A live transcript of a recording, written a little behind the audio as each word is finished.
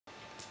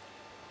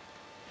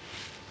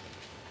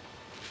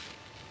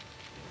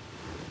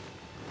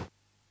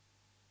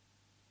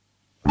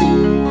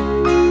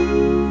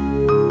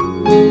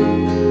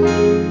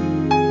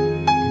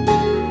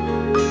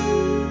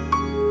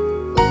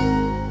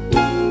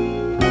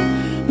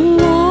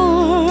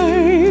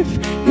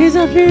is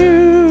a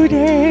few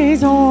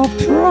days of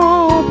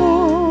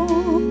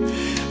trouble.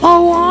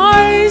 A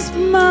wise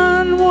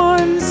man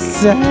once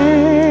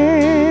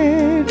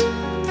said,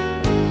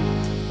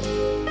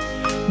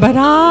 but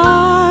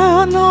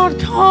I'll not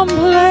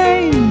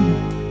complain,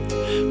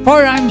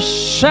 for I'm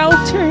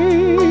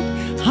sheltered,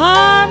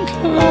 I'm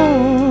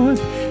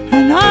clothed,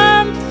 and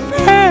I'm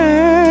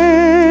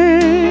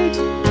fed.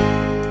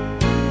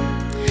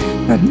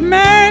 But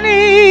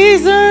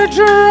many's a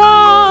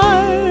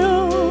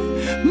trial,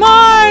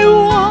 my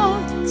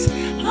wants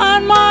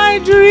and my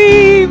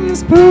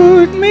dreams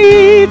put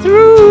me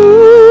through.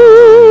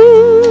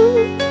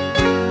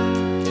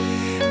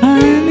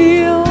 And the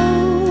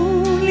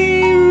only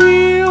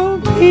real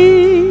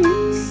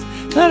peace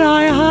that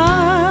I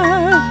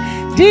have,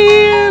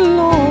 dear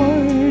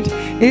Lord,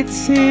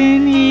 it's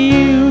in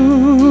you.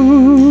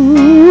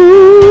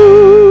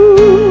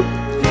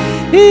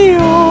 The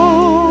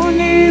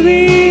only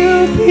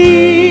real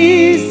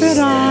peace that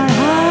I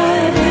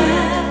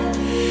have,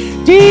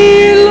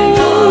 dear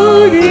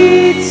Lord,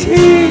 it's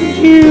in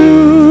you.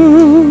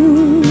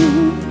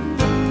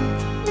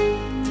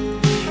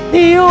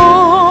 The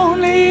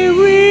only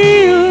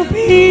real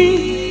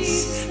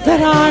peace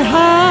that I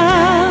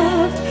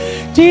have,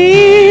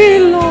 dear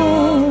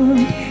Lord,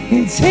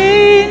 it's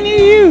in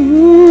you.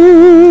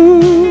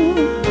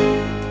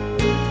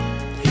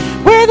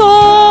 With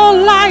all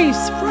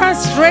life's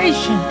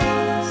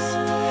frustrations,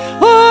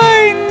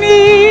 I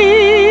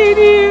need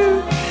you,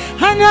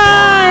 and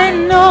I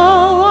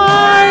know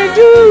I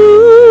do.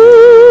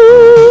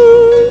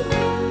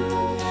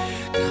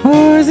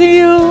 'Cause the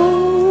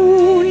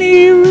only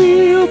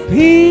real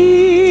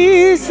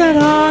peace that I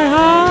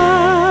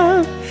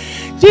have,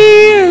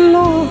 dear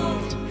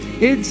Lord,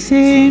 it's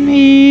in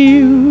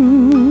you.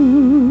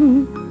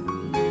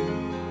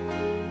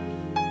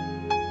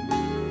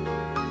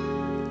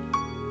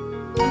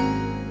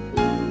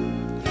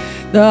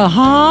 The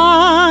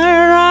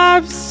higher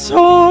I've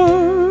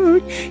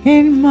soared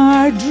in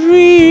my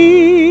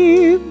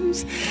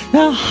dreams,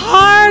 the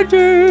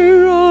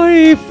harder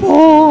I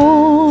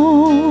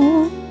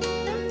fall.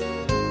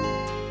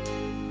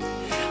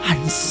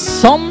 And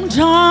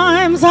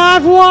sometimes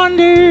I've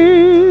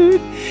wondered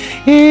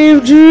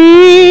if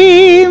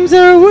dreams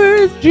are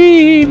worth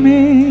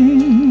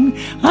dreaming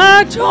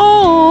at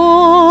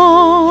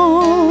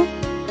all.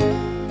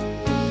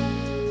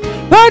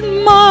 But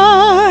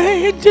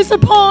my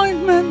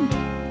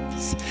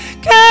disappointments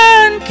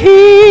can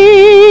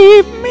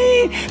keep me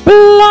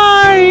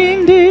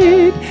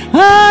blinded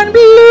and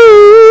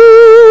blue.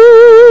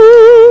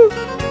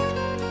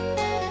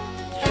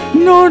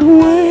 Not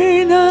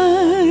when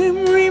I'm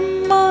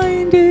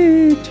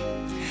reminded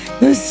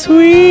the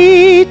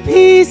sweet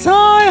peace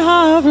I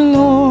have,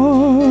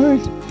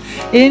 Lord,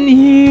 in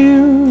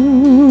you.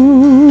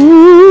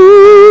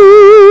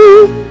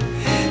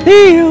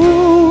 The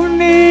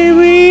only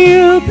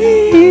real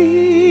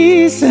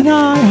peace that I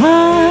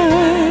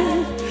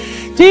have,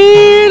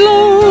 dear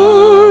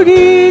Lord,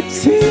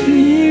 it's in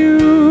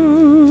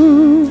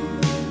you.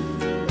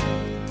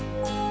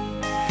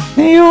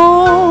 The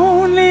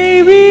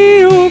only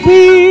real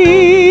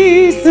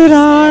peace that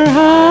I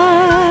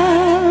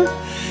have,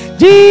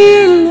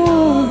 dear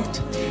Lord,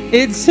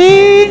 it's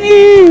in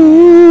you.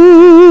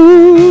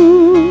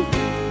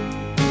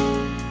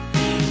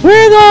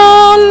 With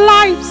all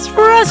life's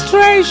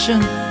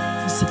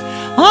frustrations,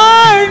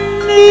 I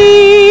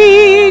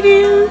need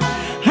you,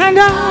 and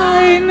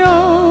I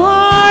know I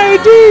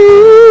do.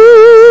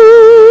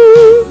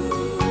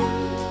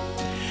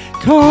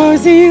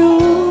 'Cause the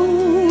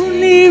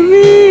only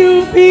real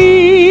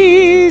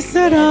peace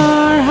that I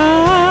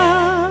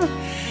have,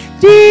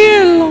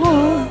 dear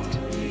Lord,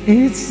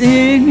 it's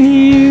in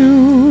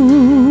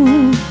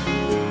you.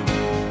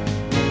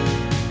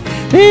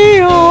 The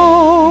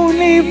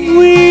only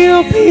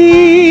real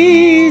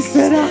peace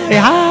that I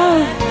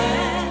have,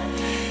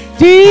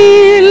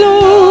 dear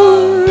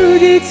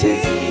Lord, it's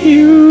in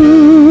you.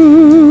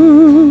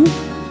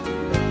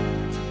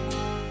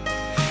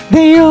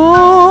 The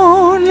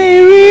only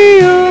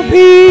real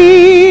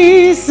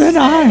peace that I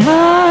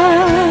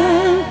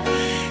have,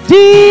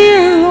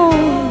 dear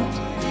Lord,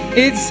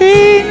 it's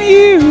in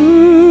you.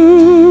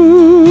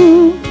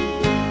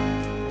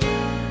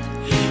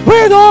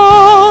 With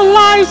all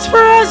life's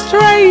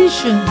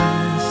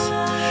frustrations,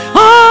 I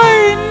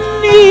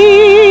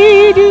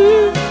need you,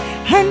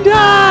 and I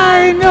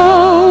know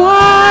I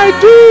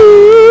do.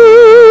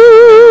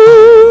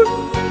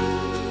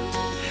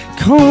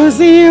 'Cause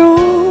the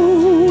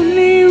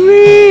only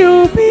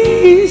real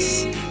peace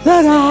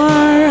that I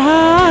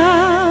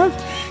have,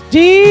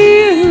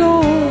 dear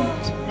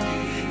Lord,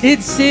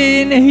 it's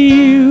in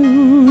you.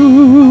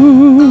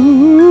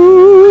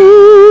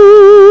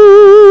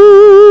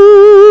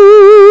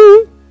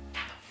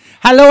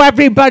 Hello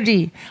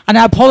everybody, and I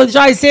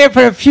apologize here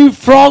for a few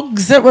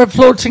frogs that were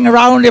floating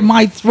around in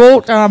my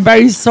throat, and I'm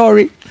very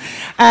sorry.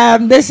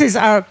 This is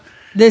our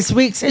this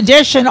week's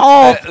edition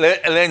of...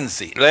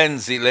 Lindsay,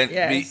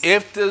 Yes.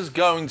 if there's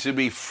going to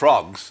be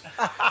frogs,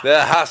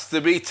 there has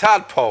to be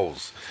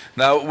tadpoles.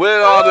 Now,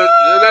 where are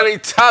there any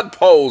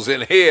tadpoles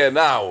in here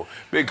now?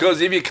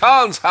 Because if you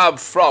can't have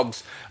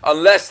frogs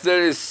unless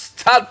there is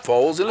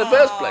tadpoles in the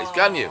first place,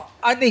 can you?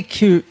 Aren't they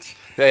cute?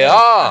 They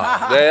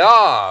are. They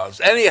are.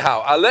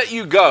 Anyhow, I'll let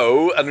you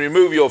go and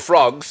remove your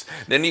frogs.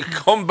 Then you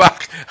come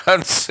back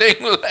and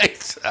sing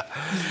later.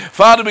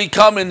 Father, we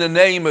come in the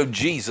name of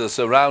Jesus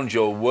around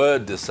your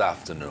word this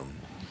afternoon.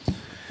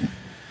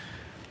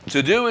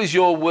 To do as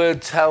your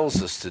word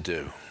tells us to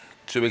do.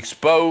 To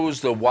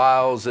expose the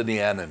wiles of the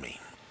enemy.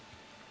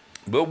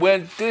 But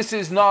when this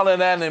is not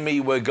an enemy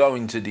we're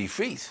going to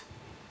defeat.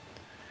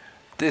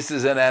 This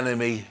is an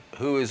enemy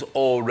who is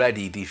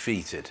already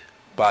defeated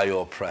by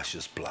your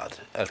precious blood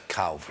at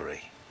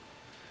Calvary,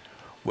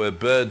 where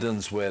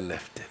burdens were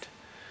lifted.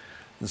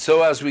 And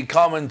so as we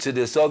come into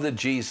this other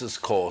Jesus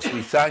course,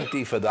 we thank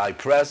thee for thy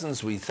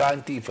presence, we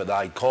thank thee for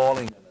thy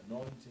calling and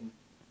anointing,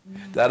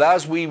 that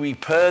as we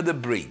repair the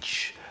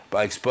breach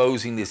by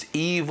exposing this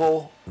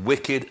evil,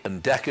 wicked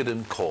and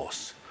decadent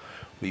course,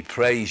 we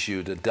praise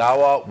you that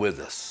thou art with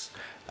us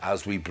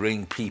as we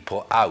bring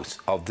people out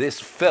of this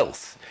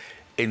filth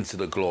into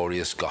the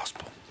glorious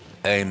gospel.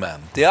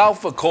 Amen. The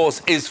Alpha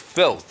course is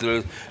filth.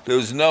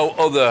 There's no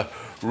other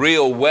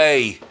real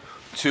way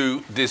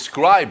to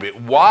describe it.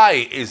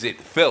 Why is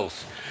it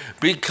filth?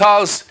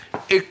 Because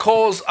it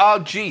calls our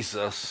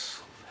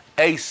Jesus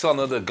a son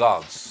of the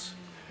gods.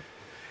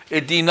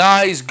 It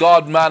denies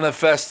God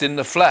manifest in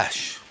the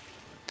flesh.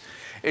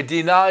 It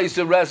denies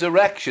the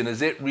resurrection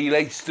as it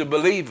relates to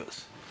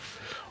believers.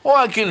 Oh,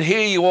 I can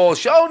hear you all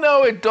say, oh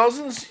no, it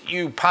doesn't,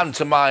 you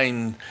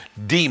pantomime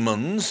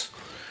demons.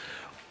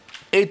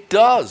 It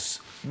does,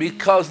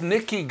 because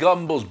Nicky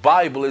Gumbel's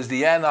Bible is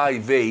the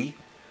NIV,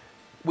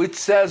 which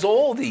says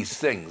all these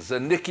things.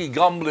 And Nicky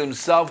Gumbel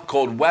himself,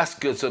 called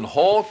Westcott and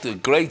Hort, the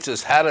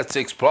greatest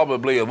heretics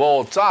probably of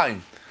all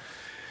time,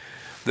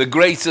 the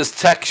greatest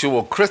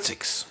textual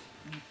critics.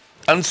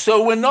 And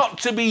so we're not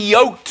to be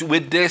yoked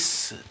with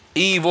this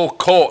evil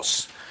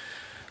course.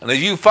 And if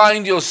you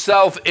find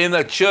yourself in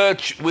a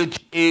church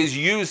which is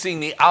using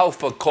the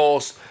Alpha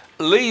course,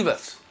 leave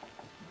it.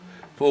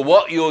 For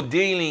what you're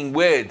dealing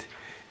with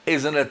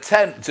is an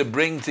attempt to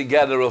bring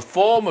together a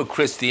form of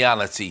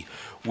Christianity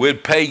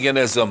with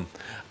paganism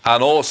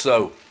and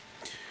also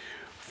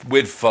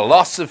with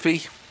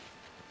philosophy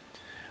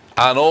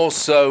and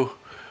also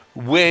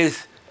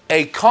with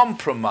a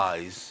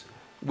compromise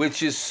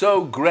which is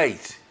so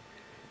great,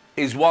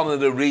 is one of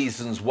the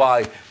reasons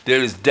why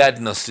there is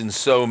deadness in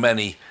so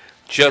many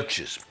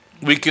churches.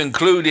 We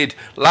concluded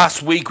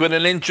last week with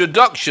an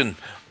introduction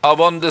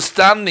of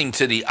understanding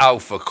to the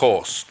Alpha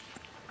course.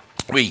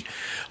 We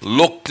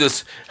looked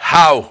at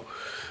how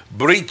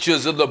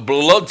breachers of the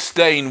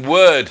bloodstained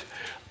word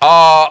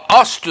are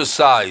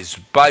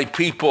ostracized by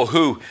people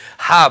who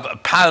have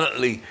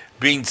apparently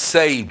been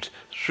saved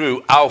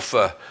through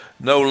Alpha.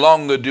 No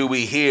longer do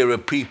we hear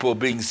of people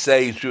being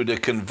saved through the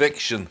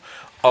conviction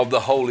of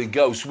the Holy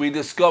Ghost. We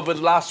discovered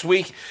last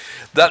week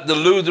that the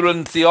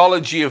Lutheran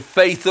theology of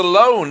faith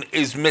alone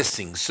is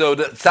missing, so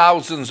that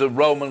thousands of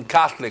Roman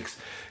Catholics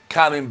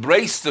can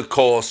embrace the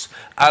course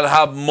and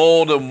have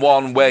more than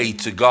one way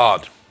to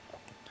God.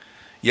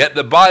 Yet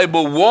the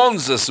Bible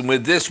warns us, and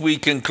with this we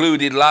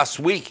concluded last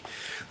week,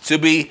 to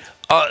be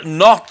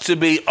not to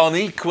be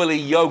unequally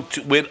yoked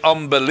with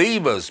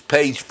unbelievers.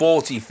 Page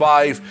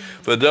 45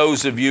 for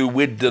those of you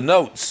with the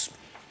notes.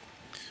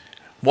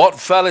 What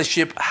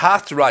fellowship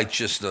hath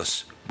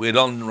righteousness with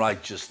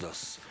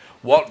unrighteousness?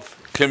 What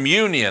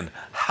communion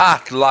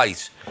hath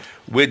light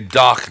with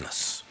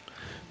darkness?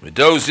 With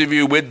those of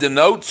you with the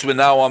notes, we're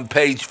now on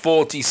page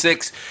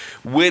 46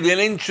 with an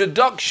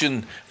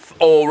introduction,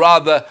 or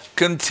rather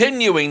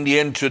continuing the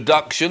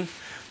introduction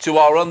to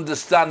our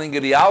understanding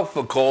of the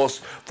Alpha course,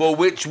 for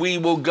which we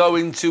will go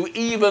into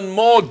even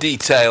more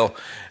detail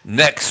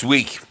next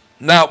week.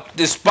 Now,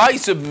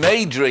 despite of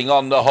majoring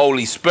on the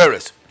Holy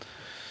Spirit,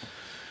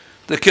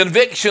 the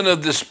conviction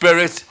of the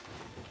Spirit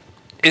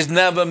is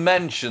never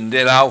mentioned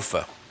in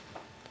Alpha.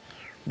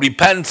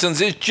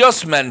 Repentance is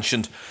just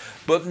mentioned,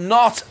 but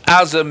not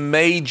as a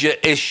major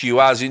issue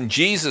as in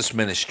Jesus'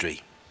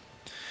 ministry.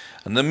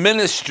 And the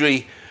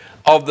ministry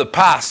of the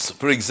past,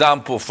 for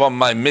example, from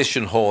my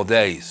mission hall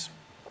days.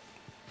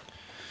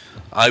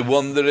 I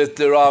wonder if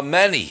there are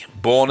many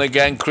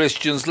born-again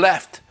Christians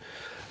left,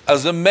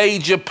 as a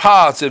major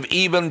part of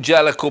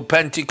evangelical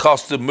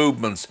Pentecostal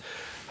movements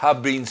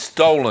have been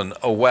stolen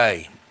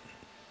away.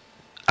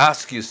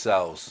 Ask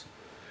yourselves,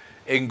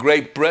 in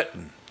Great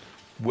Britain,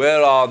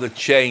 where are the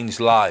changed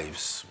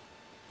lives?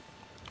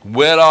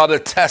 Where are the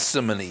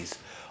testimonies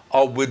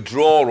of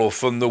withdrawal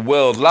from the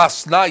world?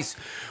 Last night,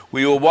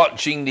 we were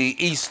watching the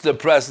Easter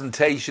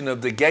presentation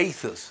of the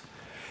Gaithers,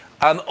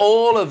 and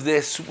all of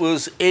this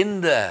was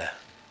in there.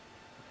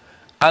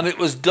 And it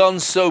was done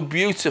so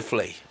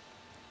beautifully.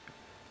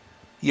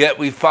 Yet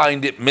we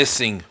find it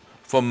missing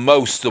from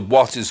most of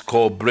what is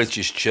called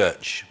British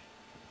church.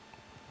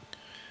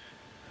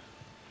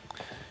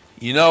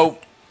 You know,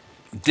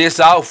 This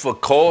Alpha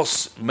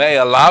course may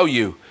allow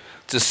you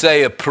to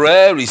say a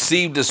prayer,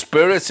 receive the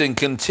Spirit, and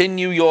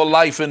continue your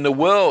life in the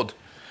world,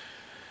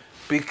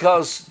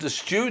 because the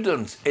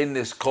students in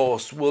this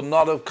course will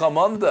not have come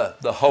under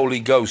the Holy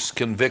Ghost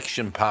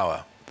conviction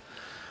power.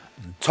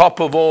 On top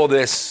of all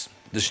this,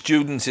 the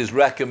student is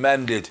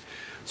recommended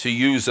to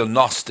use a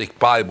Gnostic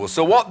Bible.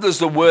 So what does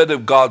the Word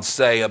of God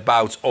say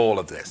about all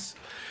of this?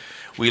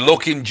 We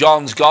look in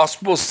John's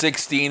Gospel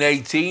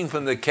 16:18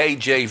 from the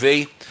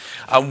KJV.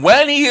 And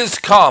when he is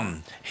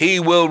come, he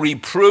will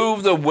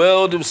reprove the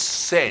world of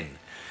sin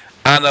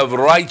and of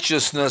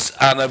righteousness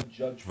and of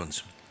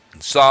judgment.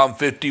 In Psalm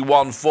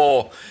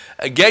 51:4,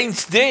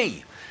 against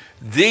thee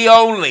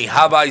only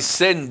have I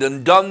sinned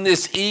and done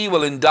this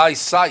evil in thy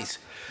sight,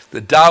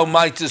 that thou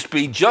mightest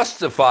be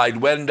justified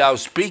when thou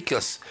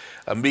speakest,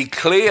 and be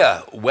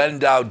clear when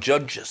thou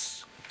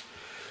judgest.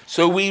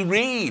 So we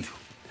read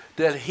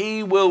that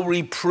he will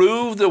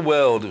reprove the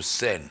world of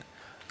sin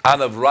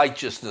and of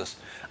righteousness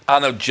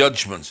and of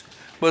judgment.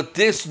 But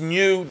this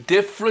new,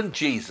 different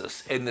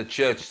Jesus in the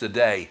church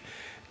today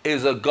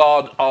is a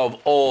God of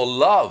all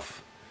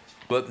love,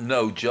 but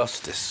no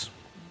justice.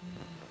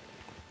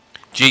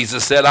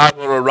 Jesus said, I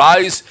will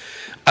arise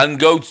and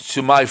go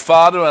to my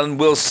Father, and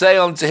will say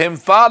unto him,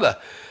 Father,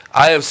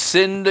 I have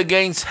sinned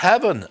against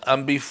heaven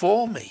and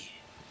before me.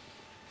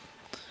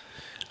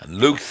 And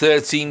Luke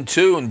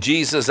 13:2, and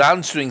Jesus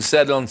answering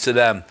said unto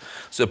them,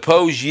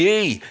 suppose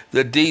ye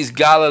that these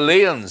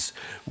Galileans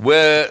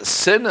were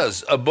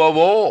sinners above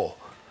all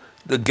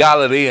the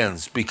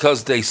Galileans,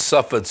 because they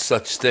suffered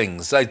such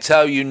things? I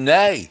tell you,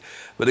 nay,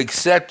 but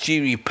except ye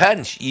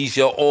repent, ye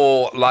shall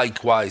all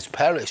likewise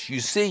perish.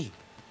 You see,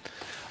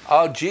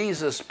 our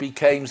Jesus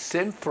became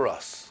sin for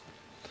us.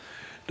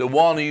 The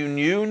one who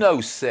knew no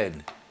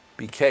sin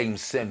became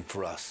sin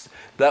for us,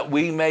 that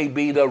we may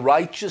be the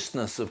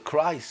righteousness of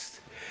Christ.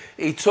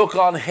 He took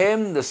on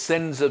him the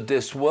sins of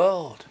this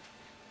world.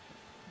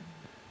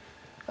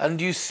 And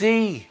you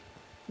see,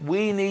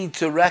 we need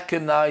to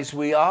recognize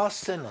we are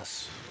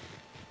sinners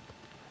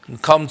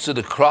and come to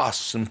the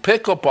cross and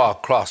pick up our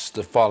cross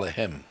to follow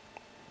him.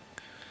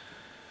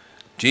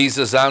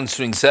 Jesus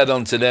answering said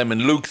unto them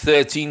in Luke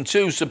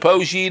 13:2,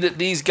 suppose ye that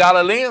these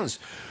Galileans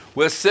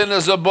were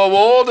sinners above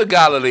all the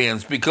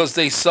Galileans, because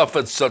they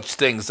suffered such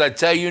things? I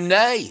tell you,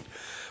 nay,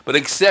 but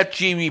except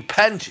ye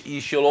repent, ye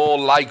shall all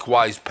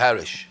likewise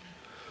perish.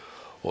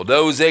 Or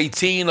those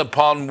 18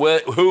 upon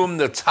whom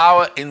the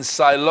tower in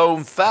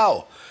Siloam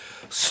fell,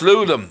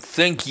 slew them.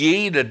 Think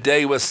ye that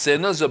they were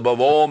sinners above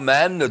all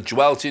men that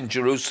dwelt in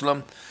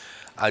Jerusalem?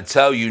 I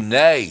tell you,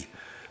 nay,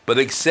 but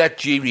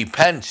except ye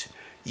repent,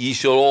 ye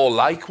shall all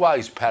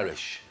likewise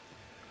perish.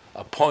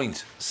 A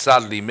point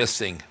sadly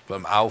missing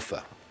from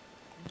Alpha.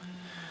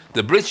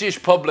 The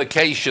British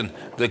publication,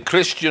 the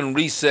Christian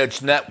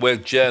Research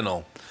Network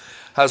Journal,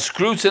 has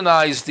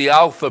scrutinized the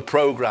Alpha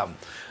program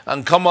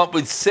and come up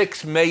with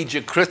 6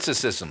 major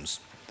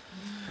criticisms.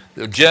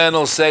 The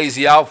journal says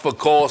the Alpha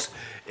course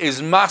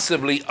is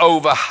massively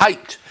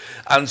overhyped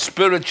and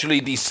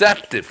spiritually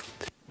deceptive,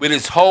 with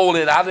its whole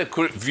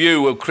inadequate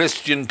view of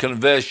Christian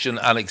conversion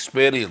and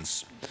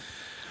experience.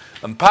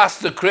 And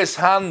Pastor Chris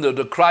Hand of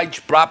the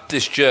Christ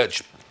Baptist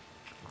Church,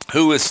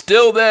 who is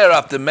still there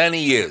after many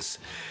years,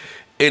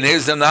 in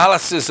his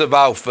analysis of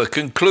Alpha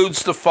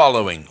concludes the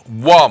following.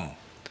 1.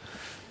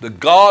 The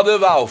God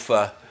of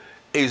Alpha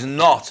is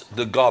not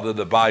the God of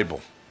the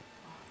Bible.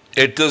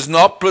 It does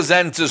not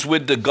present us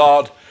with the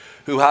God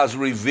who has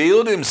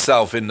revealed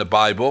himself in the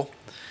Bible.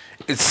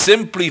 It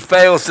simply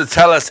fails to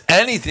tell us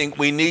anything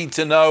we need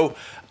to know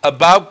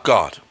about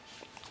God.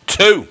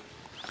 2.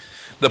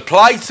 The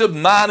plight of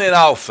man in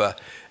Alpha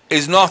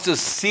is not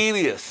as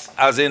serious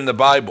as in the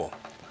Bible.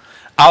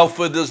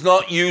 Alpha does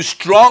not use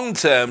strong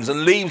terms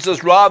and leaves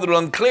us rather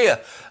unclear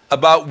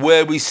about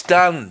where we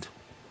stand.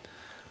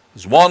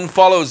 As one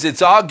follows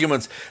its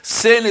arguments,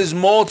 sin is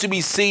more to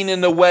be seen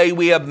in the way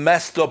we have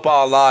messed up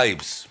our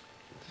lives.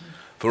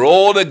 For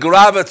all the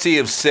gravity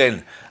of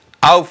sin,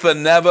 Alpha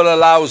never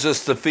allows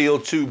us to feel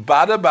too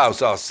bad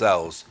about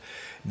ourselves,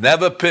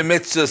 never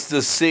permits us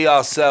to see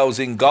ourselves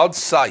in God's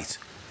sight.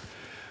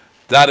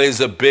 That is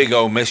a big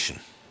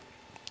omission.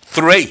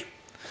 3.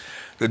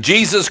 The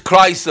Jesus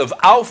Christ of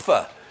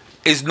Alpha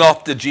is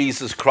not the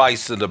Jesus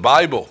Christ of the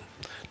Bible.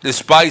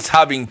 Despite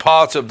having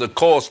part of the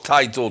course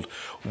titled,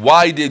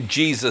 Why Did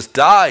Jesus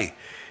Die?,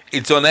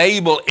 it's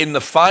unable in the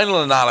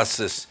final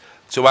analysis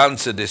to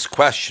answer this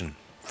question.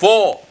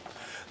 4.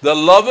 The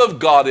love of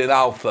God in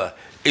Alpha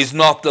is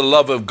not the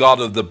love of God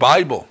of the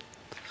Bible.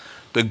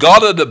 The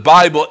God of the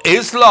Bible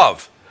is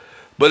love,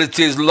 but it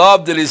is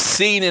love that is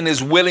seen in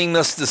his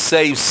willingness to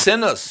save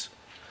sinners.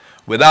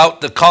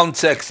 Without the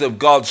context of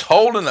God's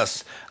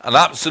holiness and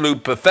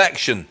absolute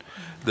perfection,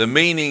 the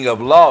meaning of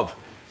love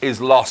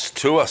is lost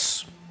to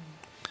us.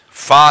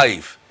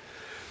 5.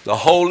 The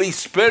Holy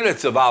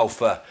Spirit of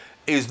Alpha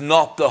is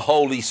not the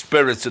Holy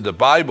Spirit of the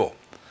Bible.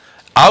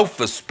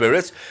 Alpha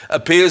Spirit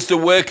appears to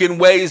work in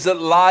ways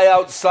that lie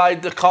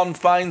outside the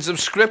confines of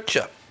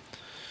Scripture.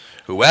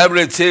 Whoever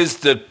it is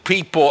that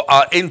people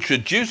are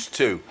introduced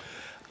to,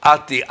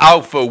 at the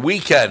Alpha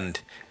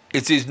weekend,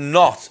 it is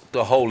not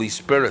the Holy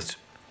Spirit.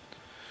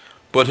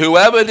 But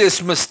whoever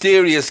this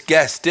mysterious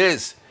guest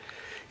is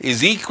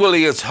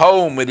equally at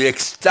home with the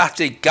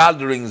ecstatic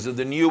gatherings of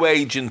the New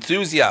Age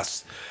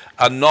enthusiasts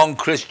and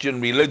non-Christian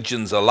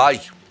religions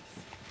alike.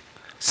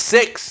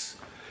 6,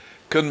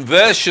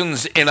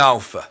 conversions in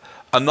Alpha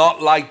are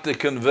not like the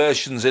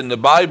conversions in the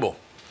Bible.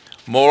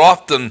 More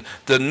often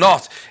than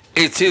not,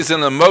 it is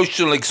an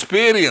emotional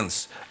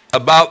experience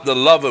about the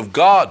love of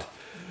God,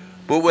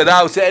 but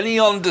without any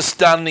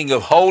understanding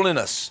of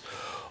holiness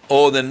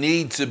or the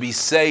need to be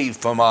saved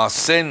from our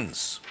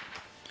sins.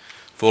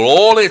 For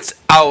all its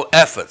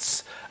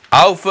efforts,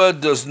 Alpha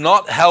does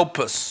not help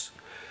us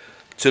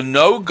to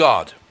know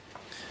God.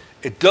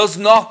 It does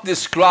not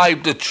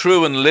describe the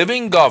true and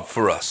living God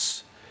for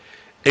us.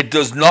 It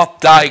does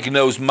not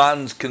diagnose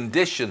man's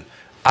condition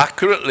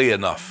accurately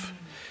enough.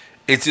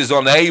 It is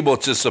unable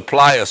to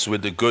supply us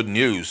with the good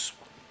news.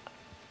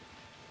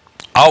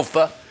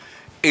 Alpha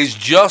is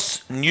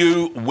just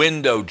new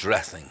window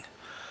dressing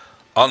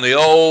on the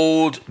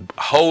old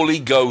Holy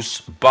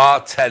Ghost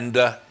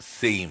bartender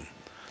theme,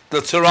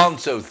 the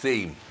Toronto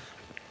theme,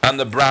 and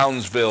the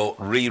Brownsville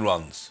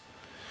reruns.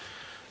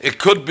 It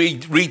could be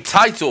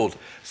retitled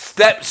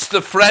Steps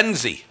to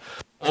Frenzy,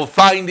 or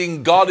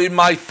Finding God in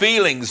My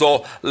Feelings,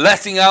 or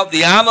Letting Out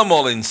the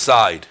Animal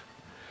Inside.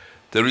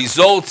 The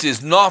result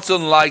is not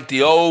unlike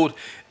the old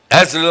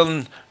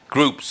Esalen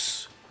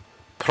groups,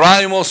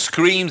 primal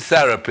scream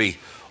therapy,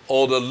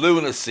 or the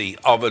lunacy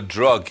of a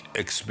drug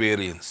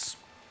experience.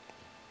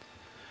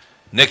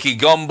 Nicky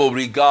Gumbel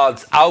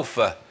regards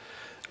Alpha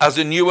as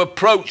a new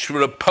approach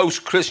for a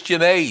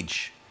post-Christian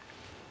age.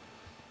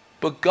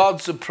 But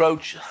God's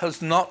approach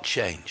has not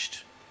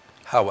changed,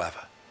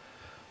 however,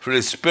 for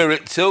his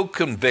Spirit still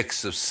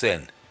convicts of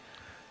sin,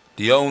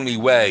 the only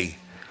way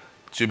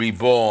to be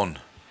born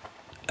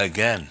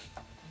again.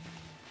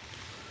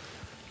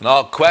 And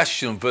our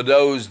question for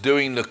those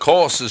doing the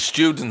course as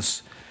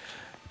students,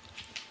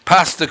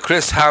 Pastor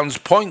Chris Hound's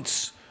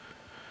points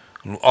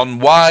on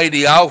why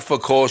the Alpha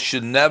course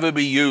should never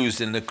be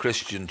used in the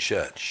Christian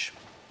church.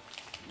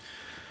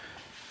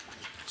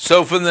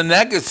 So from the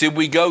negative,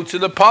 we go to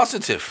the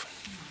positive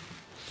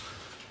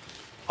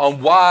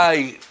on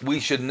why we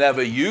should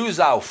never use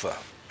Alpha,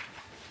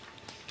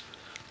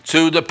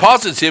 to the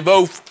positive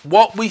of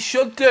what we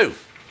should do.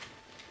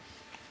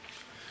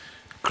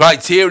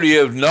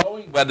 Criteria of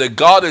knowing whether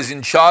God is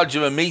in charge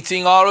of a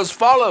meeting are as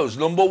follows.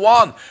 Number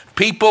 1,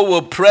 people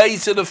will pray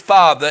to the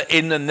Father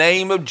in the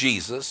name of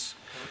Jesus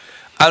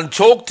and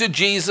talk to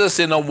Jesus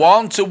in a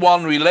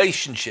one-to-one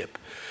relationship,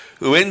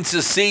 who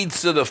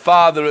intercedes to the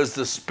Father as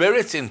the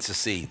Spirit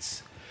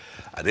intercedes.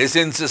 And this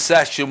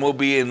intercession will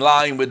be in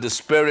line with the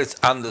Spirit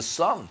and the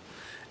Son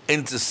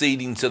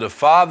interceding to the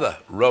Father,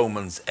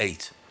 Romans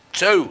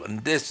 8:2.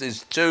 And this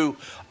is 2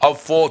 of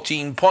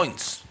 14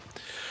 points.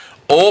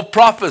 All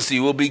prophecy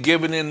will be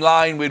given in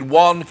line with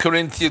 1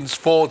 Corinthians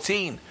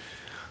 14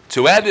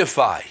 to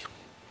edify,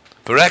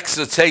 for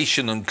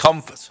exhortation and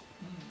comfort.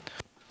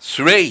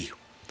 3,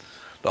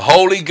 the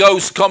Holy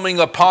Ghost coming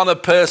upon a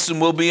person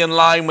will be in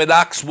line with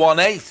Acts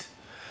 1:8.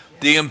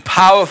 The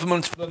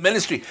empowerment for the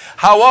ministry.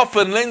 How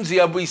often, Lindsay,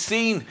 have we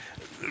seen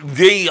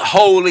the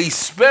Holy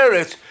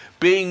Spirit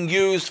being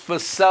used for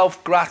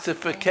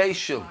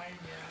self-gratification?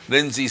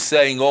 Lindsay's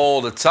saying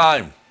all the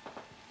time.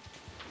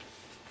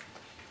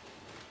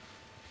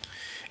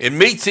 In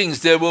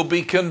meetings, there will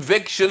be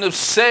conviction of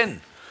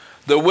sin.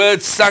 The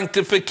word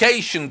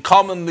sanctification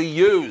commonly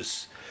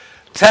used.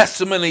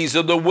 Testimonies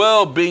of the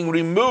world being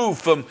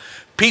removed from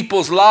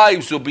people's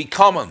lives will be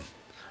common.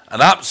 An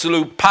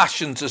absolute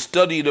passion to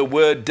study the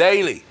word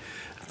daily,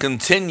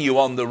 continue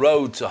on the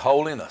road to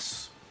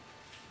holiness.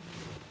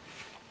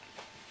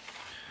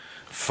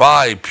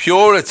 5,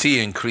 purity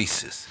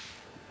increases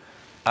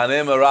and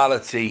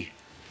immorality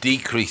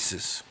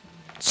decreases.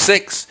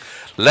 6,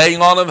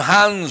 laying on of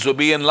hands will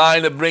be in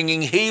line of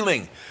bringing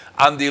healing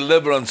and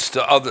deliverance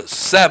to others.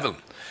 7,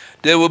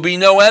 there will be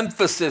no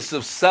emphasis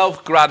of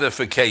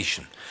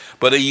self-gratification,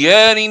 but a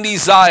yearning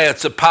desire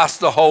to pass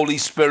the Holy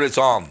Spirit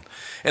on.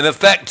 In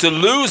effect, to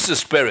lose the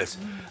Spirit,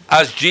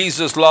 as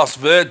Jesus lost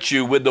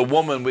virtue with the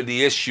woman with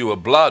the issue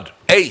of blood.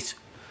 8,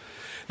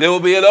 there will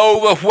be an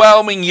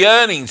overwhelming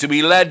yearning to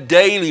be led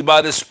daily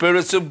by the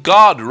Spirit of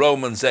God,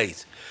 Romans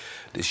 8.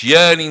 This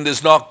yearning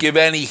does not give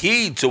any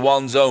heed to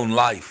one's own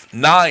life.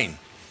 9,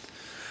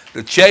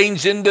 the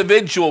changed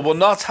individual will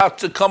not have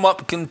to come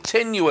up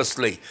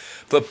continuously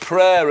for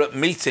prayer at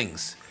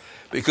meetings,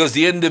 because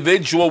the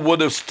individual would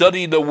have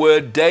studied the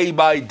word day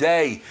by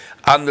day,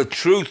 and the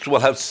truth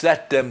will have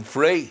set them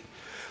free.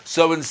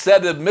 So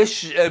instead of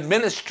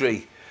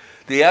ministry,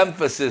 the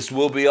emphasis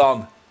will be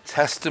on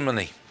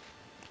testimony.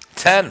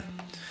 10,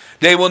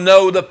 they will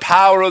know the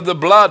power of the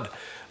blood,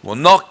 will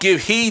not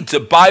give heed to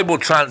Bible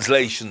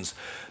translations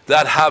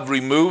that have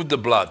removed the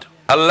blood.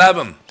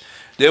 11,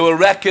 they will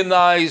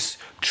recognize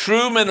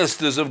true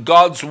ministers of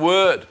God's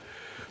word,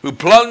 who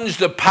plunge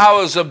the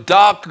powers of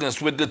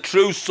darkness with the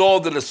true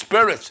sword of the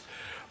Spirit,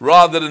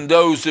 rather than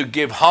those who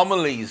give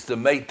homilies to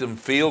make them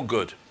feel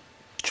good.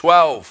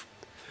 12.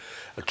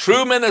 A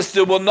true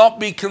minister will not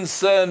be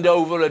concerned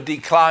over a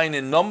decline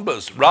in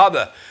numbers.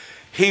 Rather,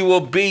 he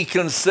will be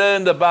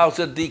concerned about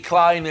a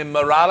decline in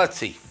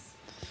morality.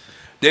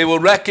 They will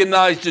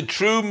recognize the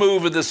true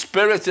move of the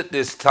Spirit at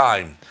this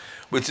time,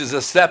 which is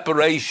a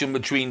separation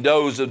between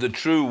those of the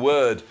true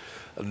word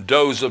and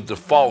those of the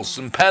false.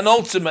 And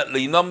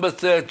penultimately, number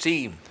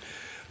 13,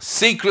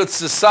 secret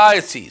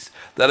societies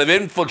that have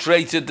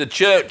infiltrated the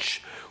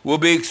church will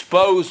be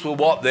exposed for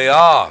what they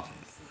are.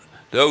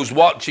 Those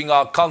watching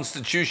our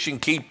Constitution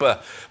Keeper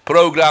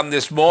program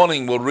this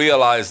morning will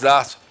realize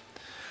that.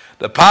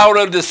 The power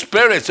of the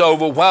Spirit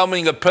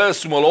overwhelming a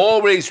person will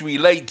always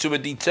relate to a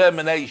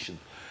determination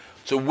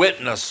to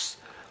witness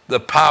the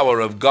power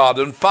of God.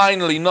 And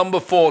finally, number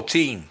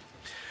 14,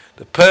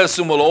 the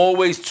person will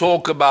always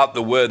talk about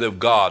the Word of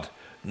God,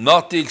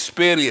 not the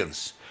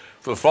experience,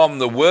 for from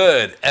the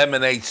Word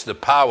emanates the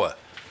power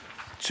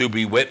to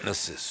be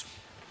witnesses.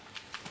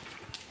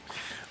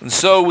 And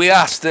so we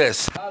ask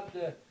this,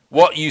 had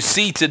what you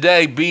see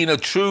today been a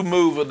true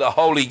move of the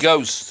Holy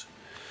Ghost,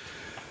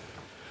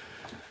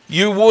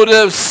 you would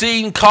have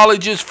seen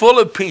colleges full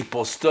of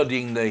people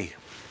studying the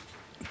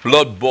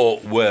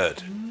blood-bought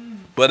word.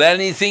 But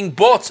anything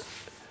but.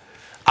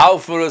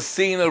 Alpha has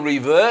seen a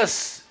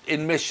reverse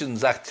in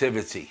missions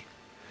activity.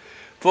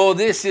 For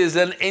this is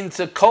an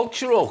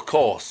intercultural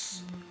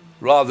course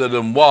rather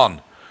than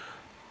one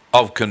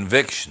of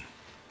conviction.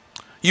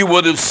 You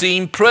would have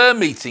seen prayer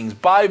meetings,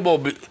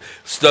 Bible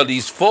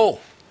studies full.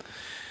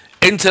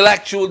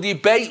 Intellectual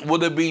debate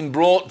would have been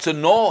brought to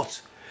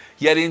naught.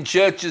 Yet in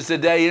churches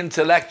today,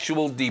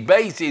 intellectual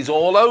debate is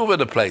all over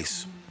the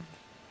place.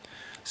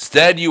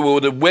 Instead, you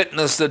would have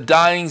witnessed the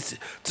dying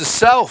to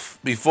self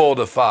before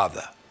the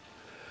Father.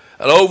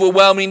 An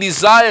overwhelming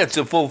desire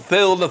to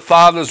fulfill the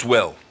Father's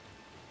will.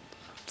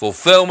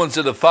 Fulfillment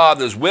of the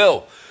Father's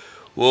will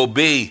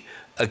be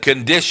a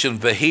condition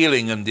for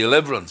healing and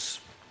deliverance.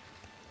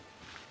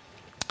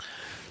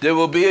 There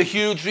will be a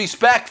huge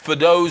respect for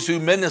those who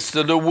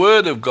minister the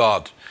Word of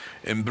God.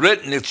 In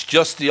Britain, it's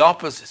just the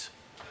opposite.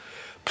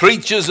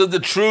 Preachers of the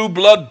true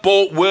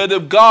blood-bought Word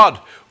of God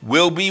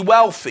will be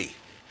wealthy.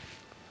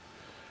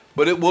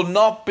 But it will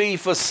not be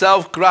for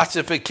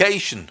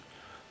self-gratification,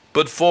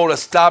 but for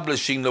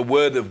establishing the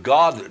Word of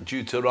God,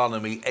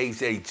 Deuteronomy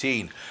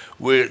 8:18,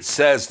 where it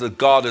says that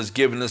God has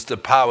given us the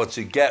power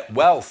to get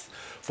wealth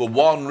for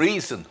one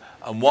reason,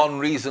 and one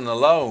reason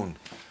alone,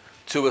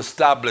 to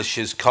establish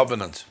His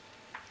covenant.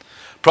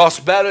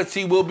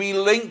 Prosperity will be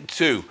linked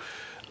to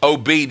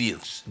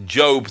obedience,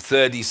 Job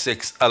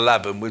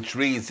 36:11, which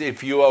reads,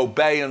 if you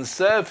obey and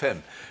serve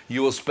Him,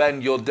 you will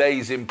spend your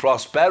days in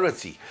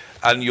prosperity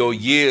and your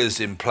years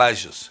in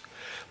pleasures.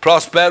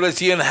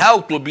 Prosperity and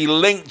health will be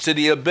linked to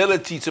the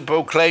ability to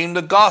proclaim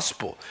the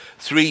gospel,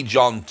 3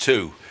 John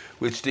 2,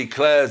 which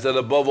declares that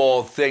above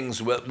all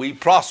things we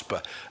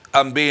prosper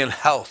and be in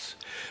health.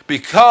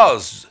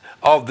 Because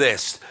of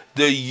this,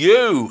 the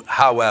you,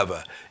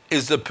 however,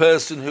 is the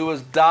person who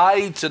has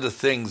died to the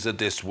things of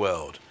this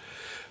world.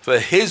 For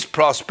his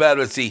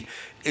prosperity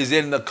is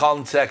in the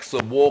context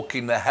of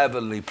walking the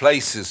heavenly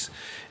places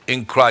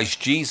in Christ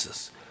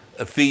Jesus,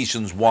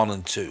 Ephesians 1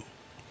 and 2.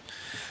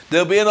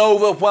 There'll be an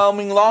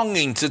overwhelming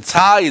longing to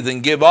tithe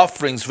and give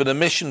offerings for the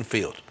mission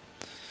field.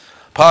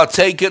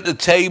 Partake at the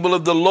table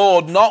of the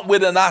Lord, not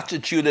with an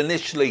attitude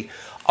initially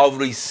of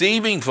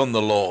receiving from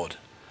the Lord,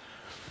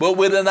 but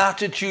with an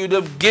attitude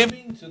of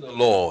giving to the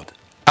Lord,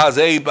 as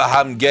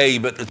Abraham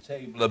gave at the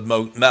table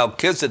of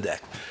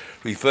Melchizedek,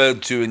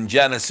 referred to in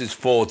Genesis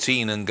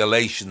 14 and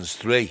Galatians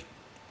 3.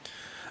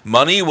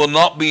 Money will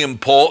not be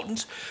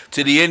important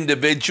to the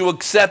individual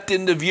except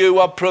in the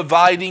view of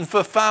providing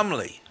for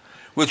family,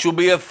 which will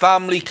be a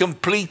family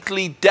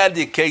completely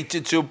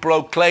dedicated to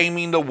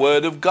proclaiming the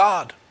Word of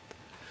God.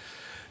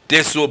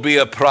 This will be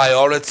a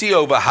priority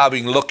over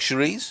having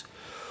luxuries,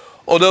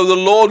 although the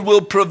Lord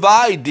will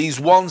provide these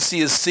once He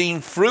has seen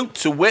fruit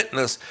to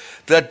witness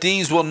that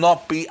these will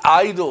not be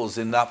idols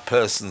in that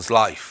person's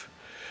life.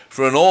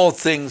 For in all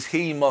things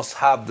He must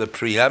have the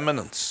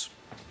preeminence.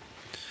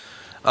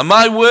 And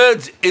my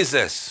word is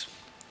this,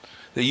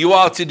 that you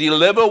are to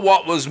deliver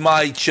what was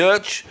my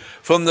church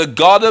from the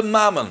God of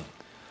Mammon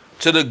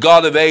to the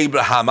God of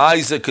Abraham,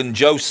 Isaac, and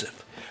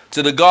Joseph,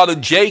 to the God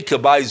of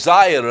Jacob,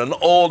 Isaiah, and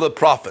all the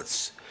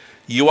prophets.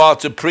 You are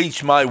to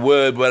preach my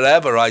word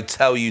wherever I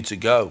tell you to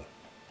go.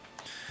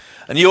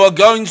 And you are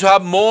going to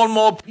have more and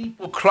more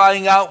people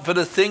crying out for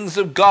the things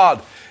of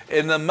God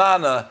in the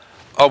manner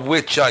of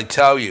which I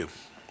tell you.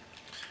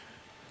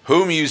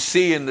 Whom you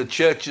see in the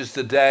churches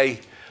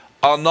today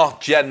are not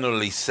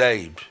generally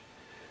saved,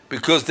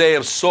 because they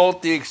have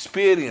sought the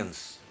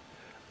experience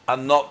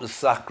and not the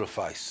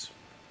sacrifice.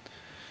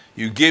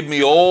 You give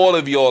me all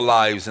of your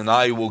lives and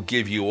I will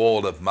give you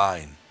all of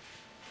mine.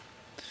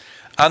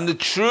 And the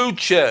true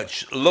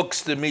church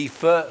looks to me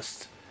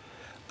first,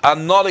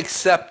 and not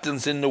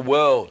acceptance in the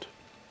world.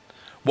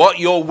 What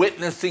you're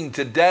witnessing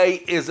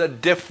today is a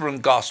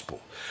different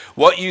gospel.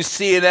 What you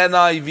see in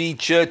NIV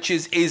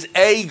churches is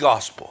a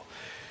gospel.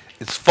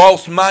 Its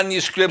false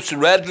manuscripts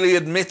readily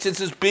admit it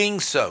as being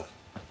so.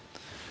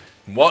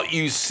 What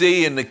you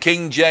see in the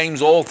King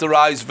James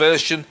Authorized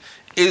Version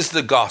is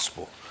the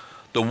gospel.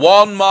 The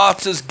one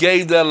martyrs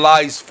gave their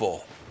lives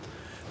for.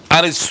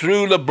 And it's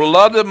through the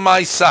blood of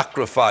my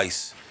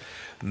sacrifice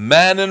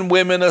men and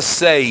women are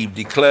saved,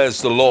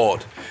 declares the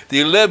Lord.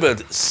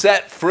 Delivered,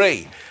 set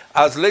free.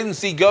 As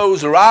Lindsay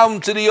goes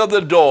round to the other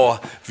door,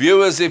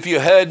 viewers, if you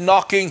heard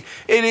knocking,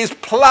 it is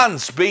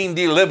plants being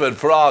delivered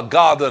for our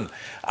garden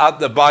at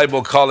the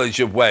Bible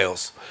College of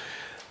Wales.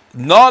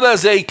 Not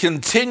as a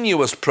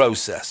continuous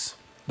process.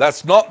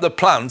 That's not the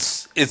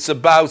plants. It's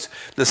about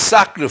the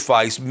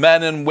sacrifice.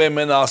 Men and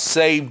women are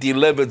saved,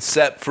 delivered,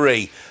 set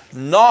free.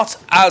 Not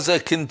as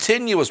a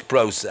continuous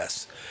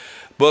process,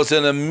 but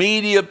an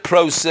immediate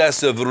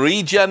process of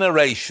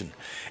regeneration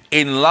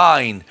in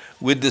line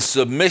with the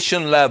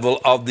submission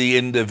level of the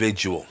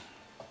individual.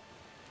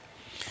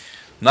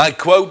 And I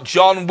quote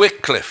John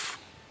Wycliffe,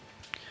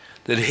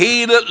 that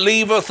he that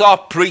leaveth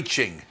off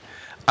preaching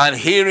and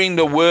hearing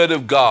the word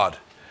of God,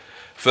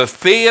 for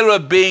fear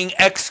of being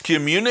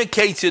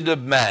excommunicated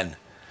of men,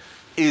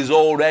 is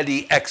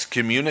already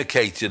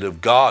excommunicated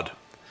of God,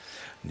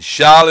 and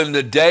shall in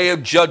the day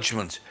of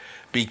judgment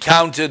be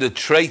counted a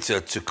traitor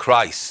to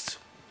Christ.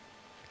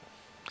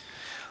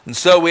 And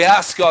so we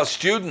ask our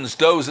students,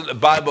 those at the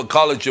Bible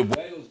College of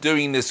Wales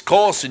doing this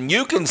course, and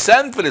you can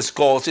send for this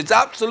course, it's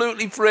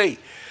absolutely free.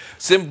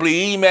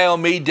 Simply email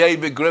me,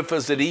 David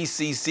Griffiths at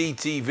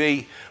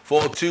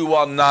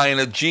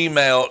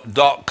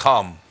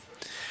ecctv4219@gmail.com.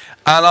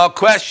 And our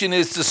question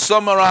is to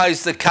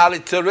summarize the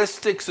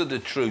characteristics of the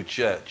true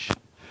church.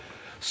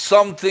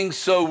 Something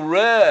so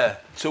rare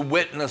to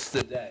witness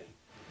today.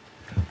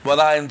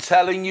 But I am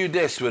telling you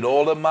this with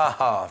all of my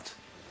heart.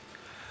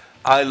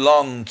 I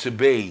long to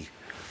be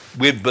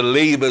with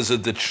believers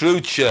of the true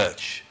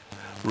church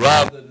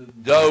rather than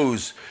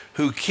those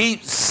who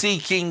keep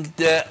seeking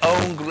their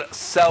own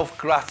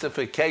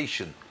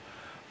self-gratification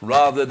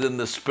rather than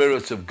the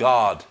Spirit of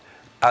God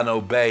and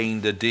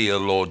obeying the dear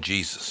Lord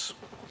Jesus.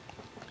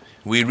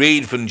 We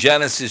read from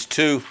Genesis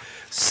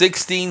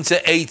 2:16 to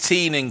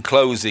 18 in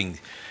closing.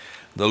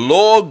 The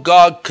Lord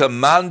God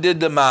commanded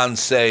the man,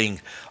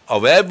 saying,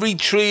 of every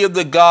tree of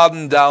the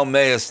garden thou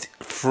mayest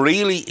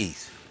freely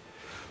eat,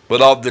 but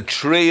of the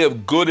tree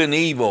of good and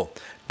evil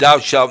thou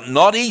shalt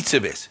not eat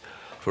of it,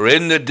 for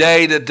in the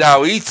day that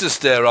thou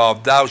eatest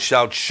thereof thou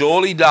shalt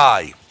surely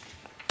die.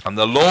 And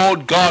the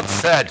Lord God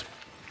said,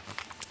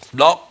 it's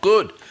not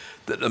good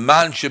that the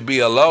man should be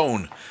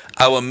alone.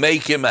 I will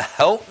make him a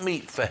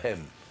helpmeet for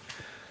him.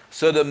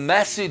 So the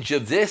message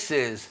of this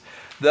is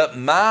that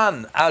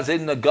man, as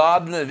in the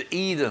Garden of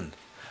Eden,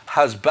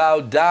 has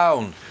bowed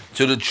down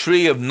to the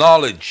tree of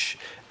knowledge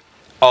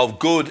of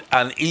good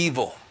and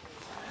evil.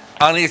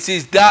 And it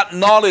is that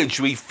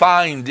knowledge we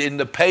find in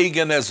the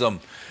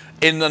paganism,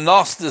 in the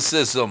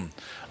Gnosticism,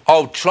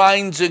 of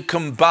trying to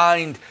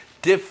combine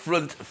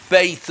different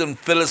faith and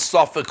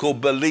philosophical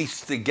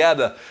beliefs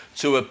together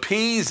to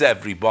appease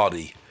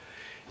everybody.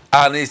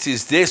 And it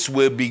is this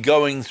we'll be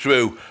going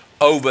through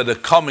over the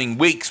coming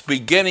weeks,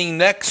 beginning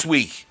next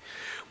week,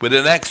 with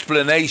an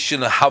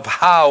explanation of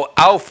how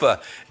Alpha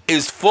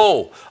is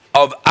full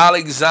of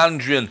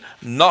Alexandrian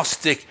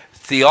Gnostic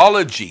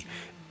theology,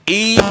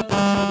 even to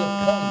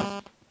the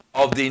point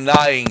of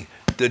denying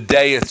the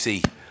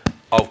deity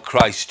of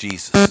Christ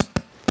Jesus.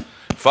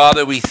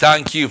 Father, we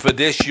thank you for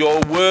this, your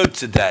word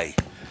today,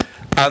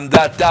 and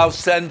that thou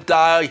sent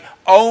thy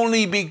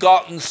only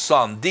begotten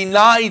Son,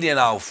 denied in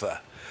Alpha,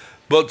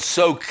 but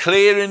so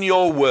clear in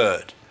your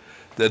word,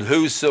 that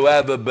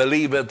whosoever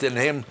believeth in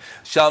him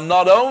shall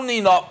not only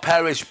not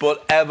perish,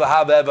 but ever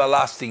have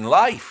everlasting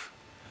life,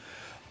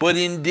 but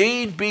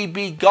indeed be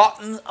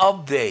begotten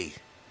of thee.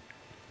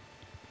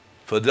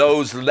 For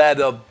those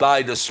led up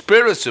by the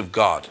Spirit of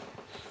God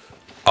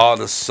are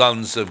the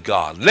sons of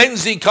God.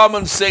 Lindsay, come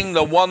and sing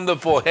the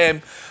wonderful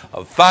hymn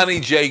of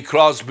Fanny J.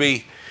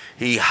 Crosby,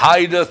 He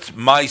Hideth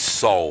My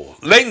Soul.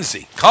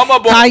 Lindsay, come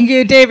aboard. Thank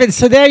you, David.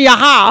 So there you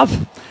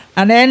have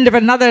an end of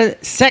another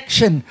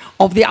section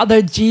of the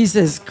Other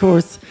Jesus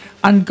course.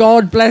 And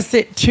God bless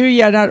it to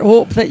you. And I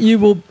hope that you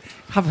will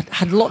have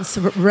had lots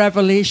of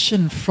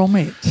revelation from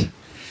it.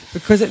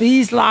 Because at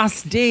these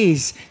last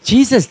days,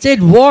 Jesus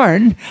did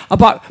warn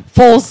about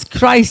false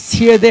Christs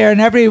here, there, and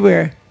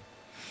everywhere.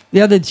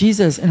 The other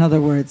Jesus, in other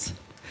words.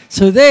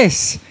 So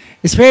this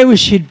is where we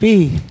should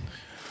be.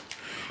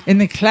 In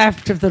the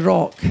cleft of the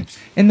rock.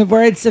 In the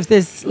words of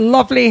this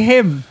lovely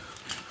hymn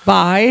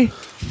by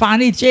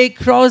Fanny J.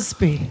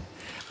 Crosby,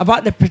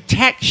 about the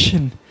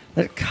protection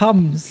that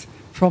comes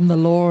from the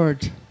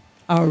Lord,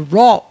 our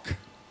rock.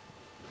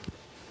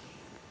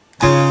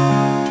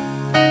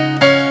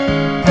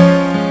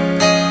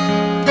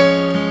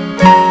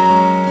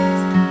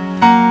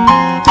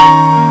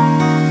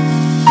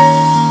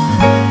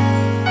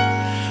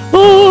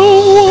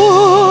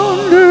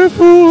 Oh,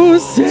 wonderful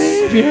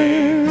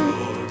Savior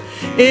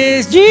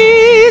is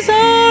Jesus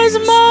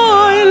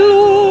my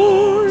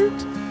Lord,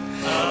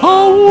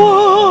 a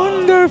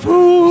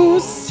wonderful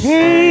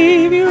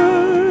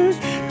Savior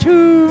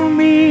to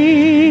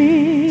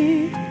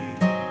me.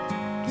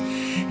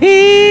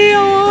 He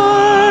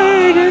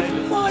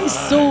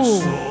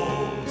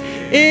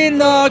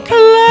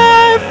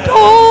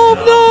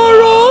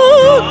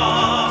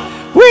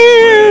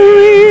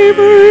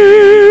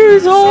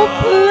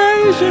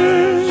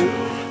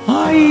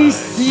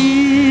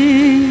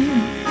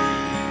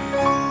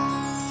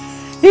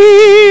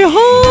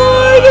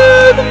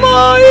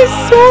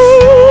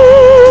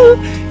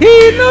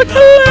the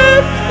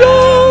cleft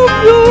of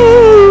the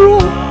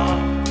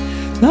rock,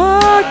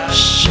 that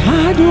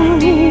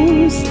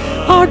shadows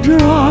a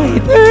dry,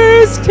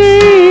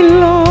 thirsty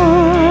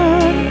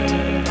land.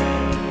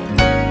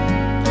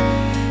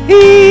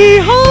 He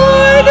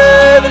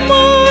hideth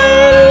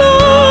my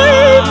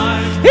life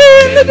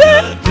in the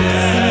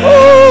depths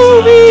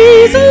of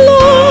His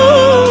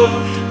love,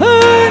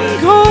 and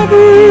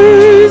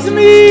covers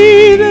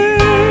me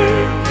there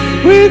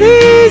with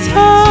His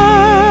hand,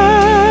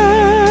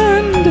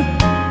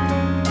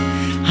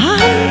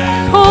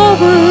 and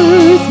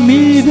covers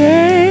me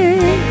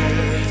there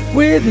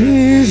with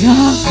His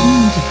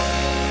hand.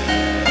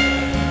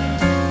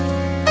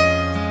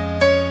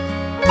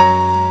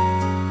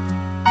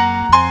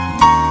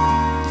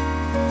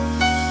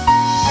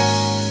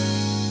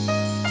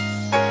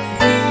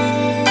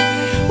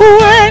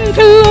 When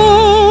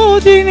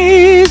clothed in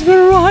His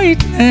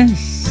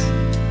brightness,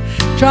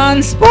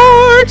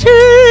 transported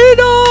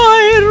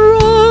I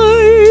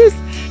rise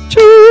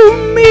to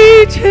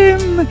meet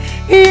Him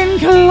in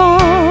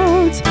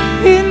clouds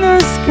in the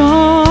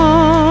sky.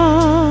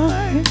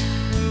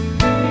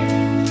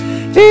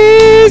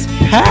 His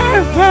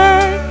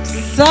perfect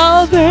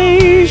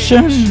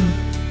salvation,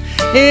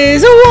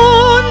 His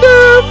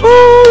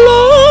wonderful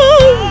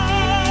love,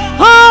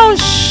 I'll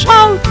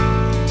shout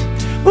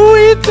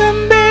with the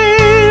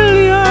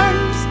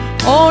millions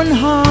on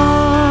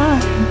high.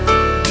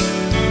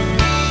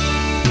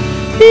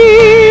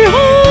 He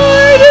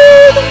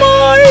hideth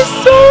my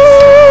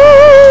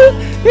soul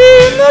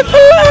in the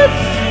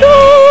cleft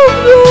of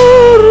the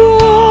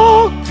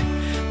rock,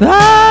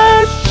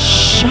 that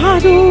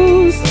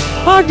shadows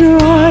a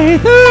dry,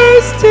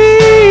 thirsty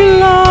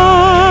land.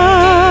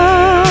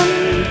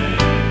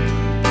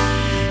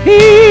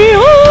 He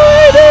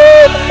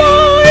hideth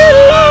my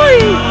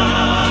life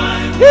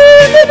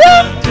in the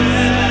depths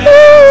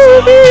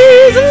of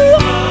His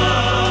love,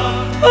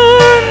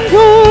 and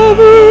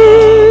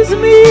covers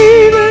me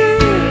there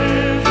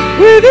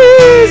with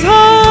His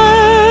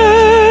hand,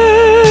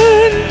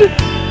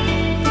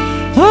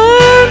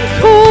 and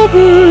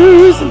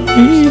covers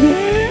me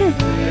there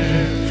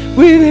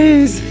with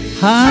His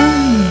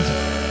hand.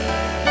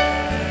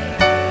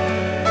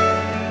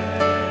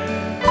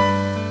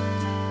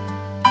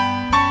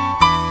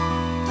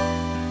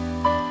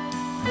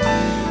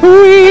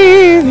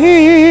 With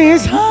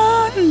His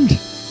hand.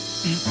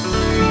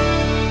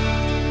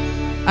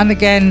 And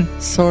again,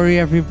 sorry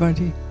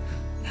everybody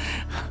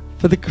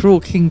for the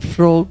croaking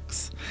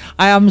frogs.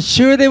 I am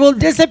sure they will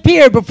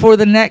disappear before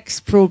the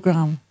next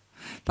program.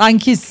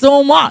 Thank you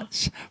so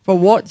much for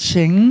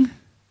watching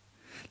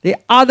the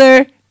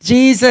Other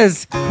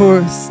Jesus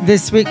course,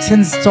 this week's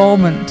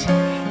installment,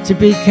 to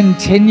be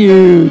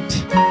continued.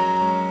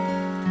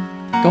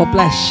 God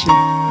bless you.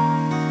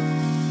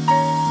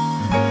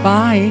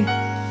 Bye.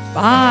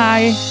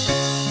 Bye.